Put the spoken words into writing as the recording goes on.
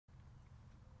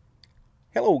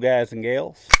Hello guys and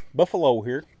gals, Buffalo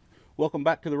here. Welcome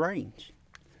back to the range.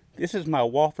 This is my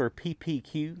Walther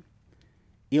PPQ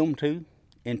M2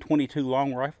 and 22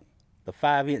 long rifle, the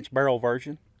 5-inch barrel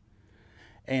version.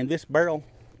 And this barrel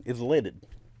is leaded.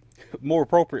 More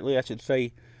appropriately, I should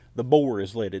say the bore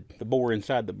is leaded. The bore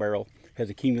inside the barrel has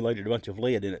accumulated a bunch of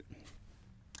lead in it.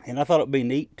 And I thought it would be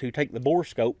neat to take the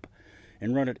Borescope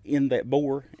and run it in that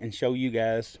bore and show you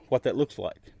guys what that looks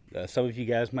like. Some of you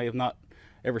guys may have not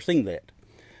ever seen that.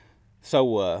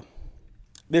 So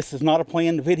this is not a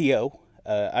planned video.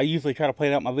 I usually try to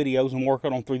plan out my videos and work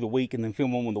on them through the week and then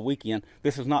film them on the weekend.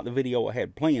 This is not the video I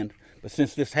had planned, but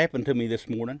since this happened to me this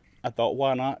morning, I thought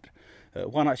why not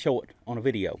show it on a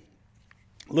video.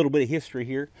 A little bit of history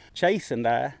here. Chase and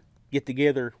I get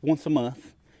together once a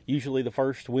month, usually the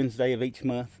first Wednesday of each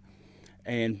month,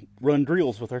 and run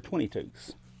drills with our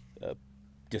 22s.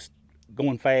 Just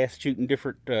going fast, shooting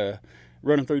different,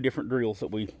 running through different drills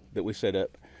that we set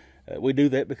up. We do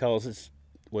that because it's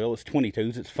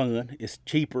 22s, it's fun, it's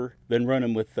cheaper than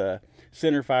running with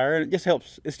center fire, and it just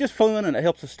helps. It's just fun, and it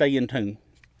helps us stay in tune.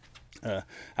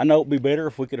 I know it'd be better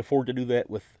if we could afford to do that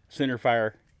with center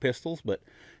fire pistols, but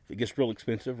it gets real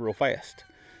expensive real fast.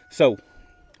 So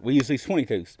we use these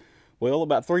 22s. Well,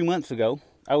 about 3 months ago,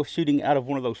 I was shooting out of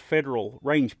one of those federal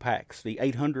range packs, the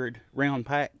 800 round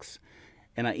packs,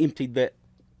 and I emptied that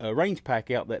range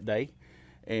pack out that day.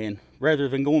 And rather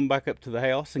than going back up to the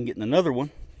house and getting another one,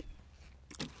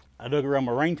 I dug around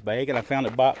my range bag and I found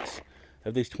a box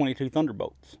of these 22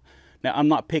 Thunderbolts. Now, I'm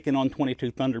not picking on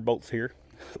 22 Thunderbolts here.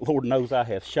 Lord knows I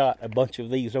have shot a bunch of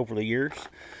these over the years,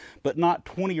 but not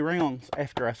 20 rounds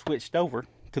after I switched over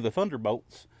to the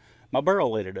Thunderbolts, my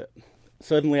barrel lit it up.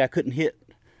 Suddenly I couldn't hit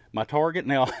my target.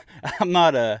 Now, I'm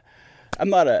not a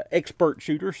expert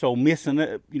shooter, so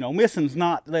missing's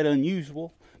not that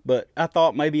unusual. But I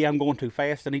thought maybe I'm going too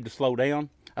fast. I need to slow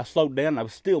down. I slowed down and I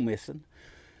was still missing.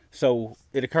 So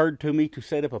it occurred to me to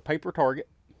set up a paper target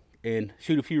and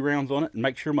shoot a few rounds on it and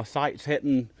make sure my sights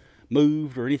hadn't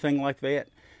moved or anything like that.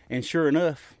 And sure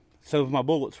enough, some of my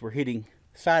bullets were hitting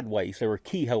sideways. They were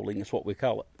keyholing is what we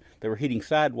call it. They were hitting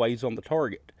sideways on the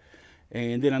target.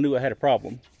 And then I knew I had a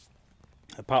problem.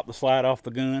 I popped the slide off the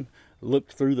gun,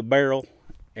 looked through the barrel,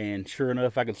 and sure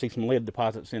enough, I could see some lead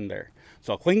deposits in there.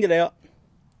 So I cleaned it out,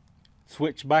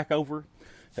 switched back over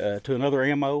to another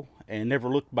ammo, and never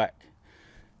looked back.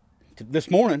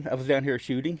 This morning, I was down here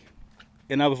shooting,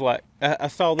 and I was like, I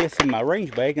saw this in my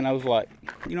range bag, and I was like,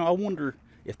 I wonder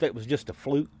if that was just a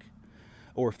fluke,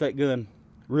 or if that gun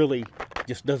really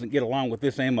just doesn't get along with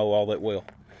this ammo all that well.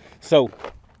 So,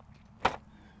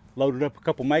 loaded up a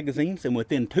couple magazines, and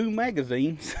within 2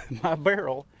 magazines, my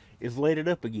barrel is leaded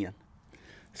up again.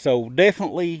 So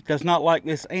definitely does not like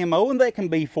this ammo, and that can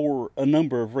be for a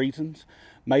number of reasons.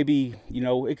 Maybe,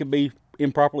 it could be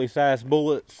improperly sized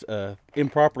bullets,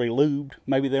 improperly lubed.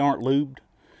 Maybe they aren't lubed.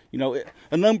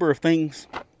 A number of things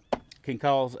can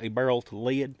cause a barrel to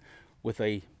lead with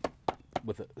a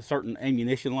certain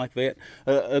ammunition like that.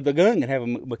 The gun can have a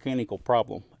mechanical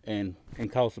problem and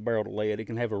cause the barrel to lead. It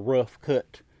can have a rough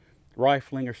cut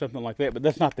rifling or something like that, but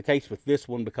that's not the case with this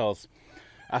one because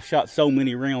I've shot so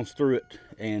many rounds through it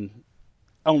and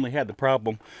only had the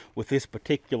problem with this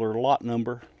particular lot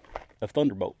number of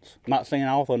Thunderbolts. I'm not saying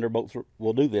all Thunderbolts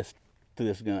will do this to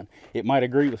this gun. It might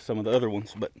agree with some of the other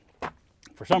ones, but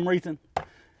for some reason,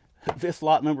 this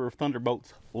lot number of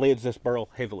Thunderbolts leads this barrel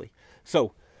heavily.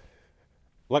 So,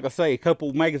 like I say, a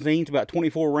couple magazines, about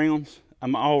 24 rounds,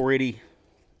 I'm already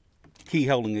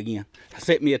keyholing again. I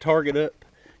set me a target up.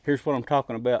 Here's what I'm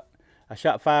talking about. I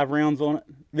shot 5 rounds on it.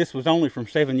 This was only from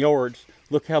 7 yards.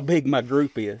 Look how big my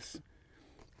group is.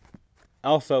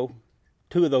 Also,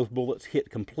 2 of those bullets hit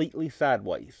completely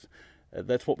sideways.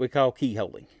 That's what we call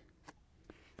keyholing.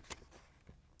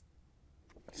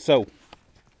 So,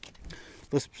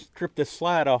 let's strip this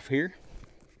slide off here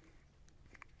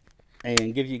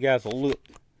and give you guys a look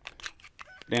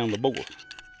down the bore.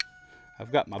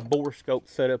 I've got my Borescope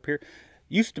set up here.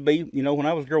 Used to be, when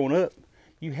I was growing up,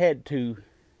 you had to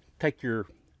take your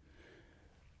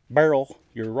barrel,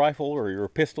 your rifle or your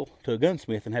pistol to a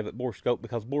gunsmith and have it borescope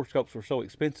because borescopes were so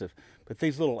expensive. But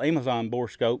these little Amazon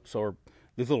borescopes, or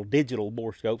these little digital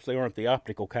borescopes, they aren't the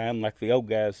optical kind like the old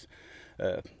guys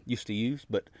used to use,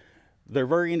 but they're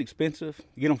very inexpensive.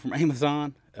 You get them from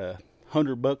Amazon,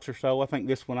 $100 or so. I think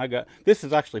this one I got, this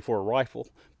is actually for a rifle,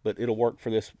 but it'll work for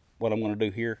this, what I'm going to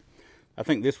do here. I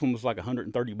think this one was like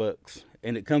 $130,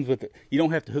 and it comes with it. You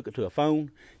don't have to hook it to a phone.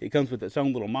 It comes with its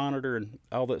own little monitor and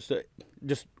all that stuff.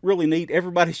 Just really neat.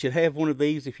 Everybody should have one of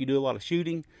these if you do a lot of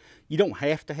shooting. You don't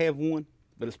have to have one,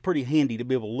 but it's pretty handy to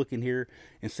be able to look in here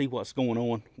and see what's going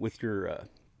on with your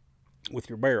with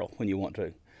your barrel when you want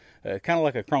to. Kind of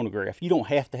like a chronograph. You don't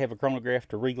have to have a chronograph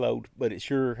to reload, but it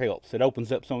sure helps. It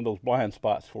opens up some of those blind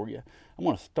spots for you. I'm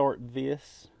going to start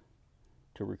this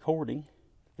to recording,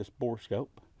 this Borescope,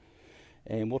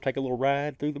 and we'll take a little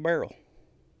ride through the barrel.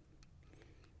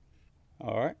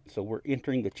 Alright, so we're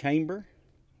entering the chamber.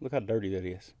 Look how dirty that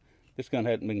is. This gun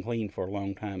hadn't been cleaned for a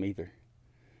long time either.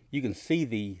 You can see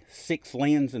the 6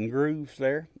 lands and grooves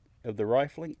there of the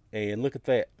rifling, and look at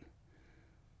that.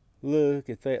 Look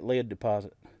at that lead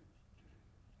deposit.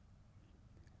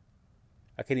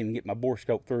 I can't even get my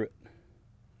Borescope through it.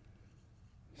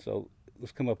 So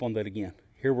let's come up on that again.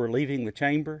 Here we're leaving the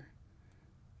chamber.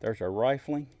 There's our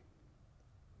rifling.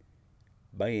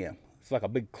 Bam. It's like a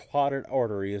big clotted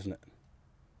artery, isn't it?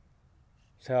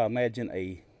 That's how I imagine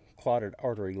a clotted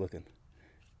artery looking.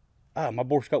 Ah, my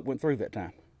Borescope went through that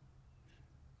time.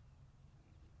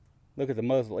 Look at the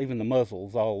muzzle. Even the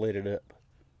muzzle's all lidded up.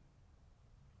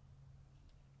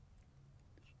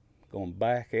 Going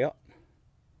back out.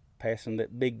 Passing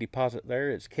that big deposit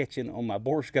there. It's catching on my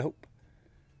Borescope.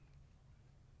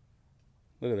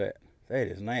 Look at that. That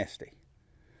is nasty.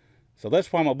 So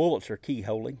that's why my bullets are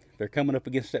keyholing. They're coming up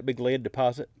against that big lead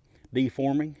deposit,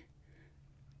 deforming,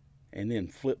 and then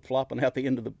flip-flopping out the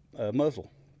end of the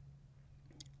muzzle.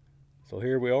 So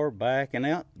here we are, backing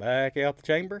out, back out the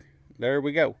chamber. There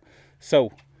we go.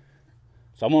 So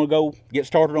I'm going to go get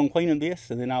started on cleaning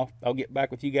this, and then I'll get back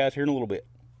with you guys here in a little bit.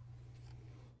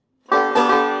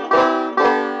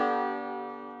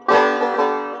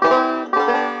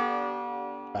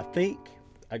 I think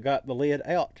I got the lid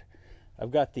out.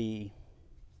 I've got the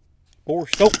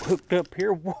Borescope hooked up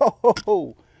here.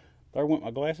 Whoa! There went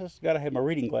my glasses. Got to have my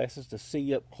reading glasses to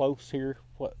see up close here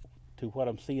what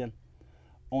I'm seeing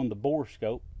on the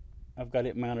Borescope. I've got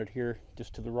it mounted here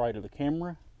just to the right of the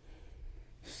camera.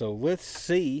 So let's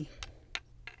see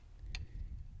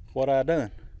what I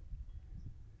done.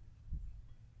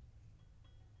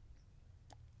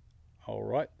 All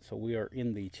right, so we are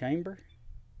in the chamber.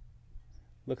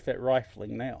 Look at that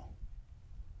rifling now.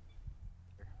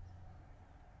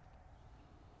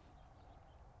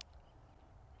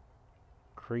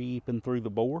 Creeping through the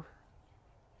bore.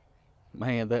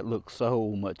 Man, that looks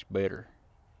so much better.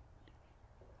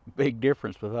 Big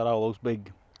difference without all those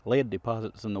big lead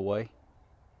deposits in the way.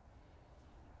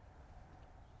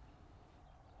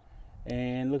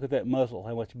 And look at that muzzle,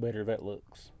 how much better that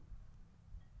looks.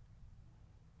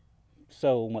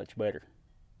 So much better.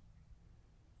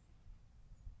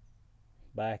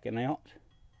 Backing out.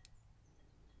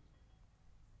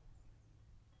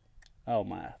 Oh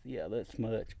my, yeah, that's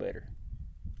much better.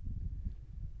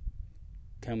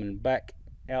 Coming back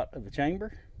out of the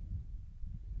chamber.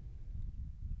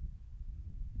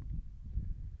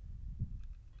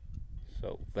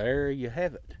 So there you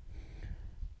have it.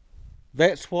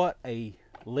 That's what a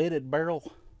leaded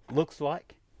barrel looks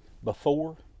like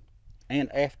before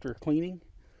and after cleaning.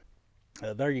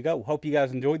 There you go. Hope you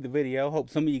guys enjoyed the video. Hope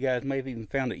some of you guys may have even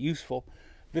found it useful.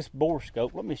 This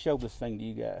Borescope, let me show this thing to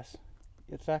you guys.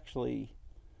 It's actually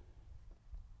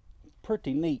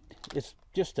pretty neat. It's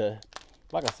just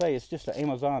like I say, it's just an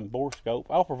Amazon Borescope.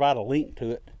 I'll provide a link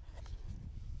to it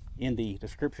in the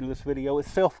description of this video.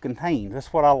 It's self-contained.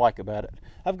 That's what I like about it.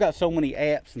 I've got so many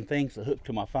apps and things that hook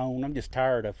to my phone. I'm just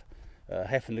tired of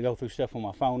having to go through stuff on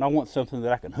my phone. I want something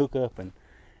that I can hook up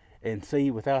and see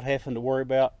without having to worry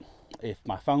about if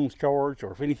my phone's charged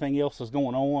or if anything else is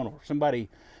going on or somebody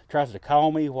tries to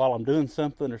call me while I'm doing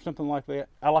something or something like that.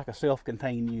 I like a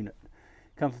self-contained unit.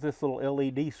 Comes with this little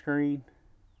LED screen.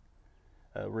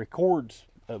 Records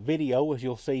a video, as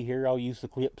you'll see here. I'll use the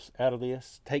clips out of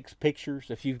this. Takes pictures.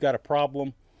 If you've got a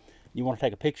problem, you want to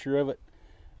take a picture of it,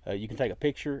 you can take a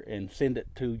picture and send it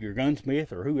to your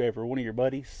gunsmith or whoever, one of your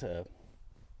buddies,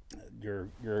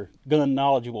 your gun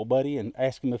knowledgeable buddy, and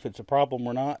ask him if it's a problem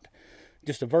or not.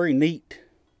 Just a very neat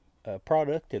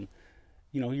product. And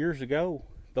you know, years ago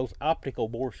those optical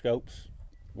Borescopes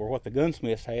were what the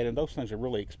gunsmiths had, and those things are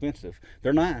really expensive.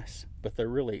 They're nice, but they're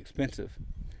really expensive.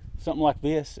 Something like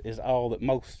this is all that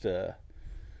most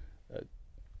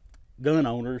gun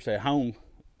owners at home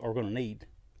are going to need.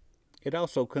 It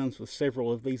also comes with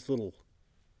several of these little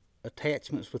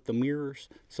attachments with the mirrors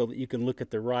so that you can look at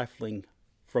the rifling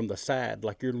from the side,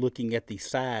 like you're looking at the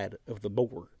side of the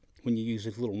bore when you use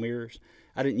these little mirrors.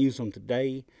 I didn't use them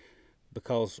today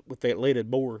because with that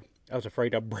leaded bore, I was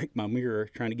afraid I'd break my mirror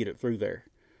trying to get it through there.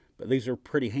 But these are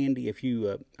pretty handy if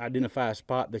you identify a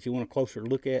spot that you want a closer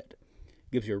look at.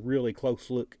 Gives you a really close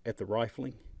look at the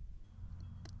rifling.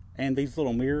 And these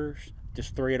little mirrors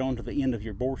just thread onto the end of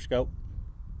your Borescope.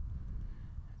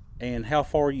 And how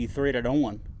far you thread it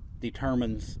on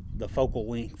determines the focal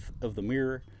length of the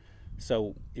mirror.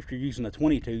 So if you're using a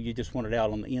 22, you just want it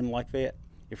out on the end like that.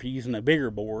 If you're using a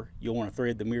bigger bore, you'll want to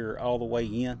thread the mirror all the way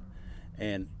in,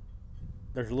 and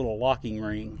there's a little locking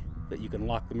ring that you can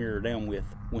lock the mirror down with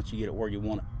once you get it where you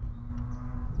want it.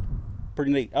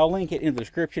 Pretty neat. I'll link it in the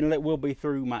description. That will be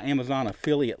through my Amazon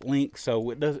affiliate link,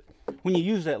 so it doesn't, when you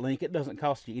use that link, it doesn't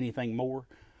cost you anything more.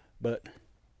 But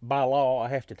by law, I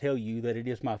have to tell you that it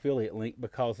is my affiliate link,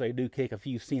 because they do kick a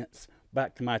few cents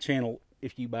back to my channel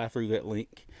if you buy through that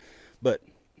link. But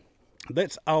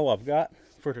that's all I've got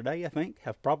for today. I think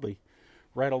I've probably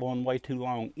rattled on way too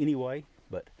long anyway.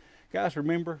 But guys,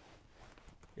 remember,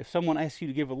 if someone asks you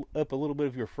to give up a little bit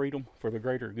of your freedom for the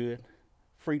greater good,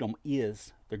 freedom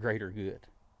is the greater good.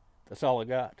 That's all I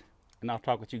got, and I'll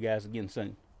talk with you guys again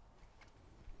soon.